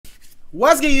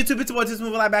What's good, YouTube? It's Just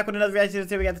moving back with another reaction.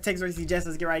 Today we got the Texans versus the Jets.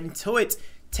 Let's get right into it.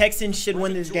 Texans should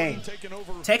win this game.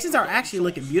 Texans are actually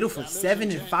looking beautiful.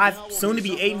 7-5, soon to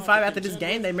be 8-5 after this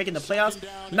game. They're making the playoffs.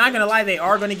 I'm not gonna lie, they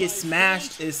are gonna get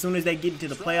smashed as soon as they get into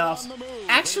the playoffs.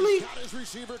 Actually,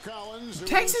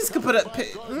 Texans could put up.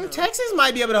 Texans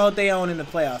might be able to hold their own in the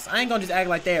playoffs. I ain't gonna just act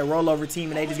like they're a rollover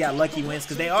team and they just got lucky wins,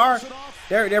 because they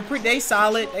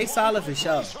solid. They solid for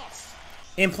sure.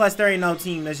 And plus, there ain't no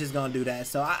team that's just gonna do that.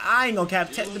 So I ain't gonna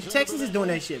cap. The Texans is doing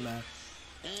that shit, man.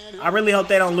 I really hope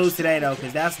they don't lose today, though,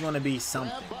 because that's gonna be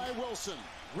something.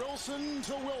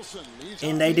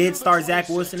 And they did start Zach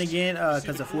Wilson again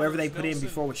because of whoever they put in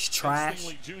before was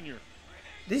trash.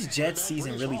 This Jets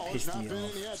season really pissed me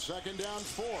off.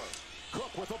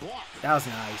 That was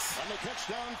nice.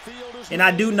 And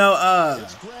I do know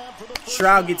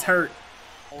Stroud gets hurt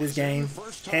this game,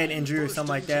 head injury or something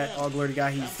like that. All glory to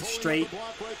God, he's straight.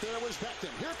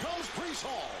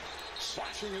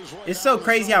 It's so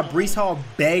crazy how Breece Hall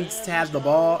begs to have the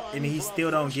ball and he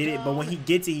still don't get it, but when he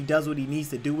gets it, he does what he needs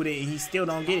to do with it and he still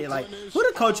don't get it. Like, who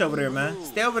the coach over there, man?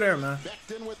 Stay over there, man.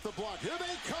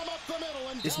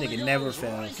 This nigga never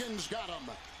fails.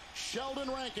 Sheldon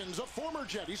Rankins, a former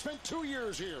Jet. He spent 2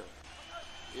 years here.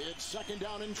 It's second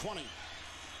down and 20.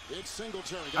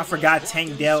 I forgot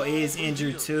Tank Dell is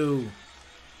injured too.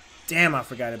 Damn, I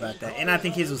forgot about that. And I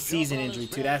think his was season injury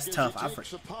too. That's tough. I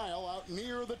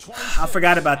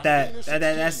forgot about that.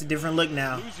 That's a different look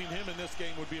now.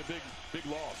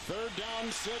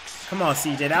 Come on,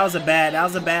 CJ. That was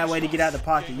a bad way to get out of the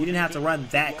pocket. You didn't have to run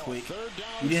that quick.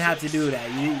 You didn't have to do that.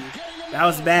 That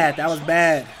was bad. That was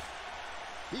bad.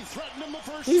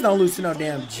 Please don't lose to no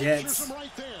damn Jets.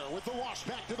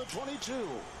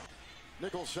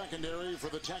 Nickel secondary for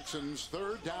the Texans,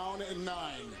 third down and 9.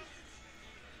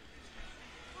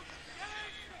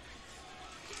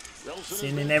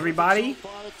 Sending everybody.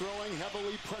 Throwing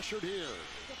heavily pressured here.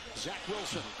 Zach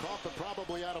Wilson caught the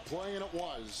probably out of play, and it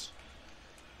was.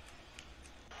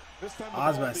 I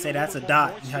was about to say that's a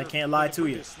dot. I can't lie to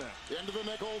you. Into the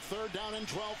nickel, third down and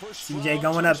 12 for CJ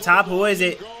going up top. Who is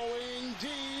it?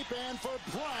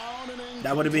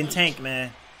 That would have been Tank,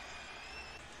 man.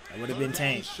 That would have been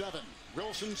Tank.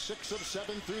 Wilson 6 of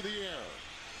 7 through the air.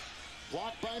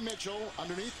 Blocked by Mitchell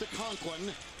underneath the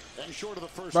Conklin and short of the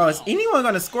first. Bro, is anyone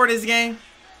gonna score this game?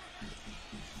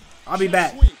 I'll be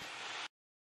back.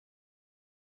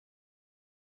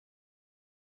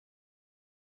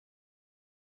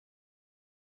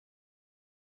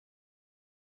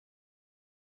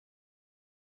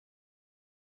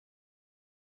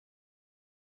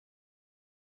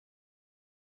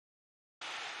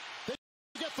 They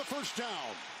get the first down.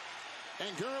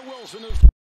 And Garrett Wilson is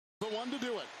the one to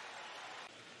do it.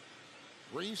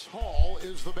 Breece Hall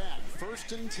is the back.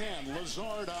 First and 10.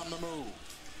 Lazard on the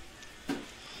move.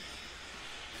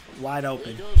 Wide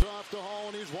open. He goes off to Hall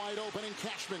and he's wide open, and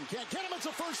Cashman can't get him. It's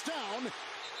a first down.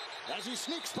 As he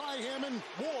sneaks by him, and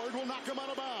Ward will knock him out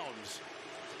of bounds.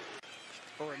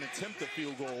 Or an attempt at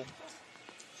field goal.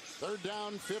 Third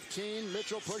down, 15.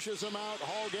 Mitchell pushes him out.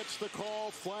 Hall gets the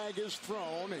call. Flag is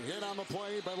thrown. Hit on the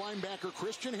play by linebacker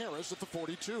Christian Harris at the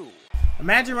 42.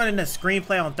 Imagine running a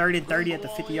screenplay on 3rd and 30 at the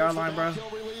 50-yard line, bro.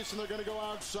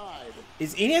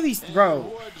 Is any of these,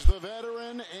 bro?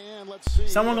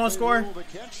 Someone gonna score?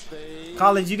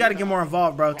 Collins, you got to get more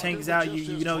involved, bro. Tank is out.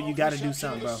 You know you got to do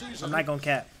something, bro. I'm not gonna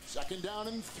cap. Second down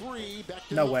and 3.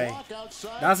 No way.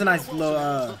 That was a nice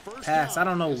little pass. I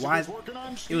don't know why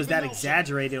it was that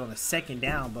exaggerated on the second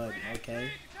down, but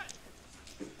okay.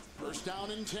 First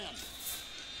down and 10.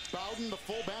 Bowden, the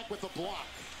fullback, with the block.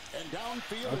 And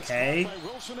downfield, okay. by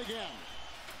Wilson again.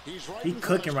 He's right. He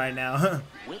cooking right now.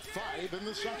 With 5 in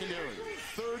the secondary.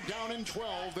 Third down and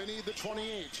 12. They need the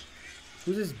 28.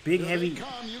 Who's this big, heavy?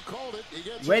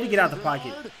 Ready to get out the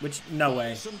pocket. Which, no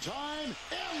way. Some time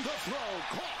and the throw.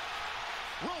 Caught.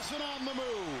 Wilson on the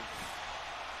move.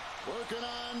 Working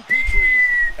on Petrie.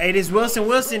 Hey, this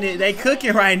Wilson, they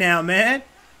cooking right now, man.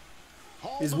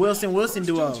 This Wilson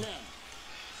duo.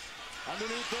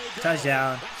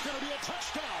 Touchdown.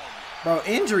 Bro,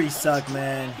 injuries suck,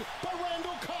 man.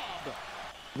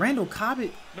 Randall Cobb,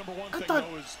 I thought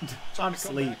I'm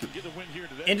asleep.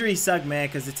 Injuries suck, man,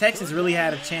 because the Texans really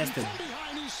had a chance to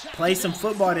play some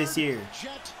football this year.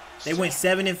 They went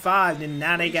 7-5, and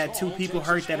now they got 2 people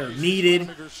hurt that are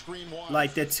needed.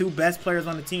 Like, the 2 best players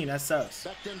on the team. That sucks.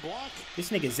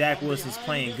 This nigga Zach Wilson's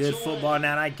playing good football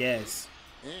now, I guess.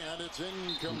 And it's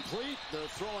incomplete. They're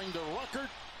throwing to Ruckert.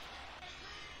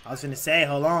 I was gonna say,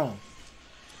 hold on.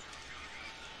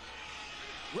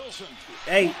 Wilson.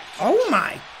 Hey, oh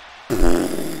my.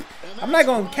 I'm not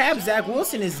going to cap. Zach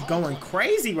Wilson is going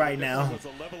crazy right now.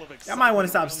 I might want to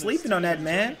stop sleeping on that,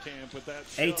 man.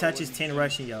 8 touches, 10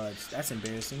 rushing yards. That's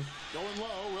embarrassing. Going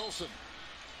low, Wilson.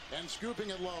 And scooping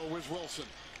it low was Wilson.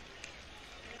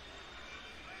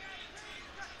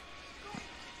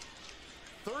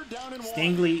 Third down and 1.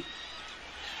 Stingley.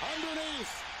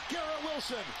 Underneath, Garrett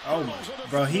Wilson. Oh, my.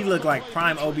 Bro, he looked like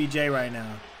prime OBJ right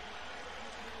now.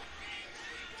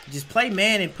 Just play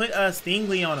man and put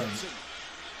Stingley on him.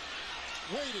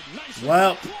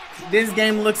 Well, this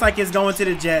game looks like it's going to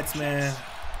the Jets, man.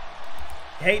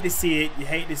 You hate to see it. You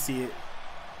hate to see it.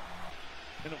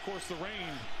 And, of course, the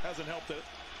rain hasn't helped it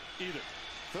either.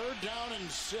 Third down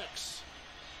and 6.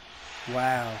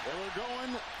 Wow. They were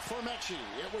going for Mechie.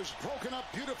 It was broken up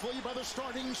beautifully by the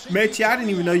starting Mechie, I didn't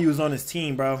even know you was on his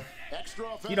team, bro.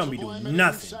 You don't be doing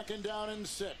nothing. Second down and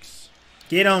 6.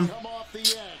 Get him. Come off the edge.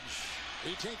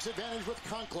 He takes advantage with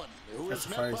Conklin. That's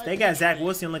the first. They got Zach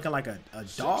Wilson looking like a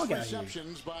dog out here.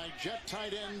 Receptions by Jet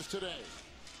tight ends today.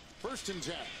 First and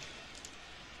 10.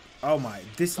 Oh my,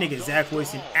 this nigga Zach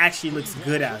Wilson actually looks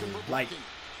good out here. Like,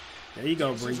 there you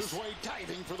go, Brees.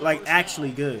 Like, actually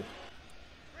good.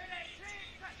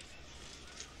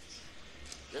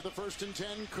 In the first and 10,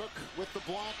 Cook with the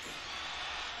block.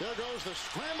 There goes the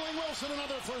scrambling Wilson,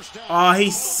 another first down. Oh,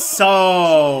 he's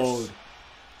sold.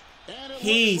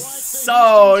 He's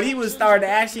sold. He was starting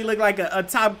to actually look like a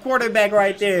top quarterback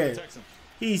right there.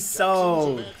 He's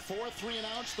sold.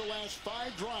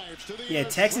 Yeah,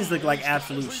 Texans look like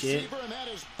absolute shit.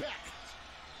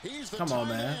 Come on,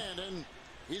 man.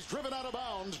 He's driven out of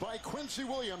bounds by Quincy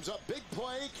Williams. A big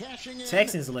play cashing in.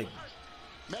 Texans look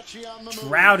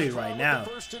shrouded right now.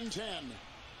 First and 10.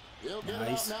 He'll get it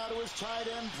out now to his tight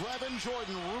end, Brevin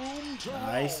Jordan. Room to roam,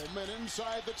 and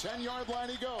inside the 10-yard line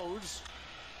he goes.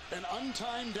 An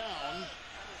untimed down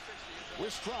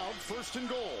with Stroud, first and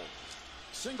goal.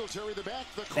 Singletary the back.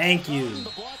 The Thank you. The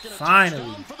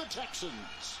Finally. for the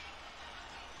Texans.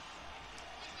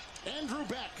 Andrew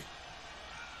Beck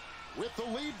with the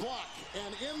lead block,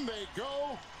 and in they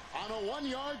go on a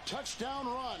 1-yard touchdown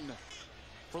run.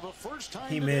 For the first time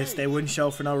he missed. They wouldn't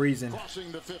show for no reason.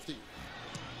 Crossing the 50.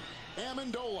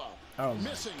 Amendola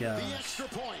missing the extra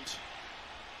point.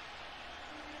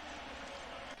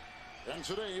 And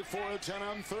today for a 10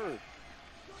 on third.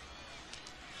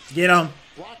 Get him.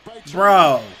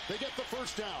 Bro. They get the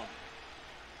first down.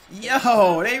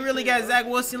 Yo, they really got Zach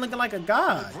Wilson looking like a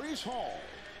god.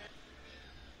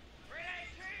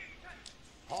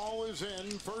 Hall is in,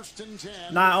 first and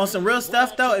 10. Nah, on some real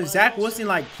stuff though, if Zach Wilson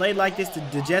like played like this,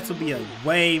 the Jets would be a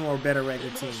way more better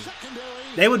regular team.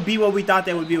 They would be what we thought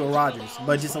they would be with Rodgers,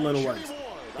 but just a little worse.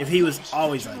 If he was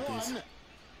always like this.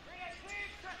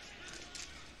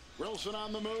 Wilson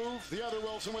on the move. The other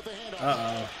Wilson with the handoff.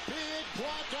 Uh-oh. Big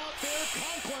block out there.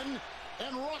 Conklin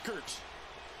and Ruckert.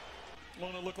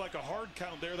 Well, it looked like a hard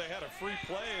count there. They had a free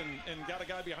play and got a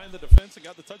guy behind the defense and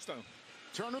got the touchdown.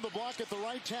 Turner the block at the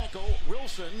right tackle.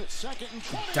 Wilson, second and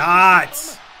 20.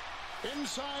 Dots.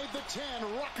 Inside the 10.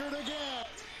 Ruckert again.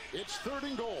 It's third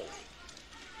and goal.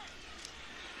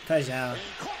 Touchdown. And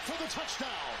caught for the touchdown.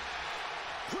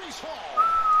 Brees Hall.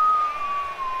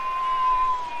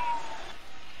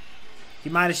 He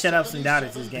might have shut up some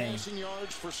doubters this game.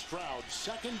 Yards for Stroud.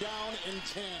 Second down and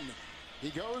 10.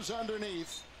 He goes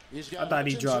underneath. He's got I thought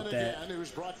he dropped that. Who's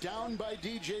brought down by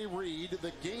DJ Reed.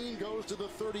 The gain goes to the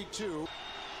 32.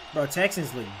 Bro,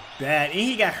 Texans look bad. And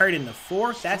he got hurt in the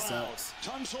 4th. That sucks.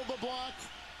 Tunsil the block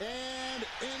and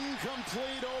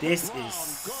incomplete over This Brown. is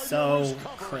so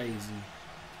crazy.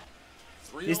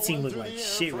 This team look like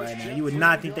shit right now. You would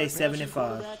not think they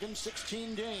 7-5.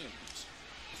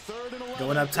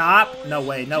 Going up top? No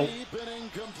way, no.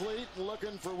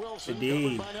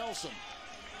 Indeed.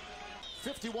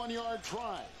 51-yard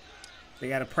try. They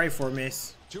gotta pray for a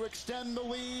miss. To extend the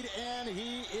lead, and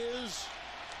he is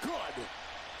good.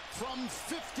 From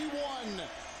 51.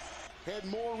 Had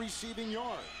more receiving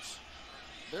yards.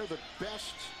 They're the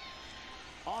best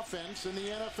offense in the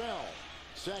NFL.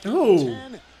 Second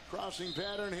and 10. Crossing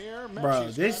pattern here.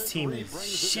 Bro, this team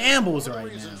is shambles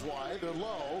right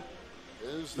now.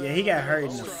 Yeah, he got hurt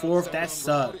in the 4th. That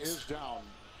sucks.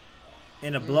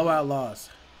 In a blowout loss.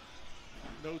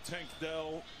 No Tank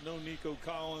Dell, no Nico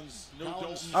Collins, no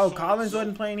Dalton. Oh, Collins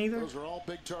wasn't playing either? Those are all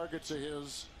big targets of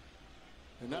his.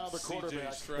 And now the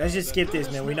quarterback. Let's just skip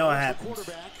this, man. We know what happens.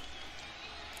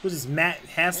 Who's this, Matt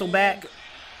Hasselback?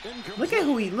 Look at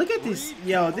look at this.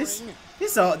 Yo, this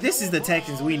is the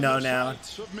Texans we know now.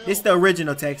 It's the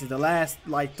original Texans, the last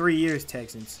like 3 years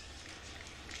Texans.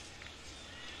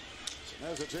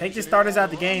 Take the starters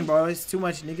out the game, bro. It's too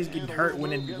much niggas getting hurt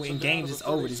when games is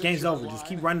over. This game's over. Just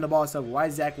keep running the ball. So why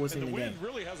is Zach Wilson in the game?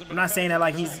 I'm not saying that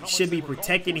like he should be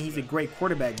protected and he's a great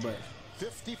quarterback, but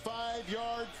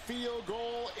 55-yard field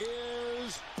goal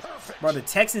is perfect. Bro, the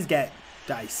Texans got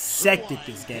dissected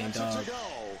this game, dog.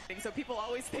 So people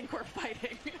always think we're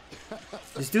fighting.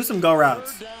 Just do some go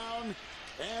routes.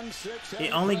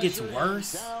 It only gets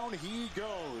worse. Down he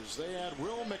goes. They had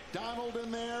Will McDonald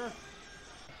in there.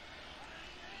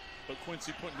 But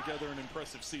Quincy putting together an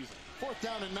impressive season. 4th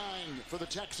down and 9 for the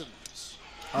Texans.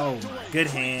 Oh my, good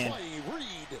hand.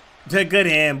 Good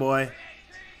hand, boy.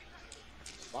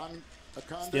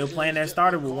 Still playing their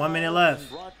starter with 1 minute left.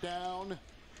 Brought down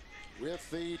with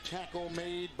the tackle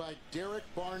made by Derek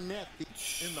Barnett.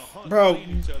 In the hunt, bro.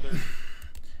 each other.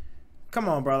 Come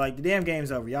on, bro. Like the damn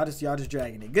game's over. Y'all just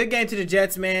dragging it. Good game to the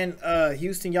Jets, man.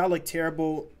 Houston, y'all look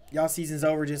terrible. Y'all season's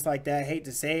over just like that. Hate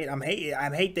to say it. I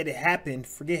hate that it happened.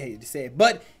 Hate to say it.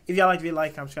 But if y'all like to be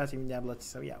like, comment, subscribe to me down below.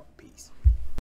 So yeah.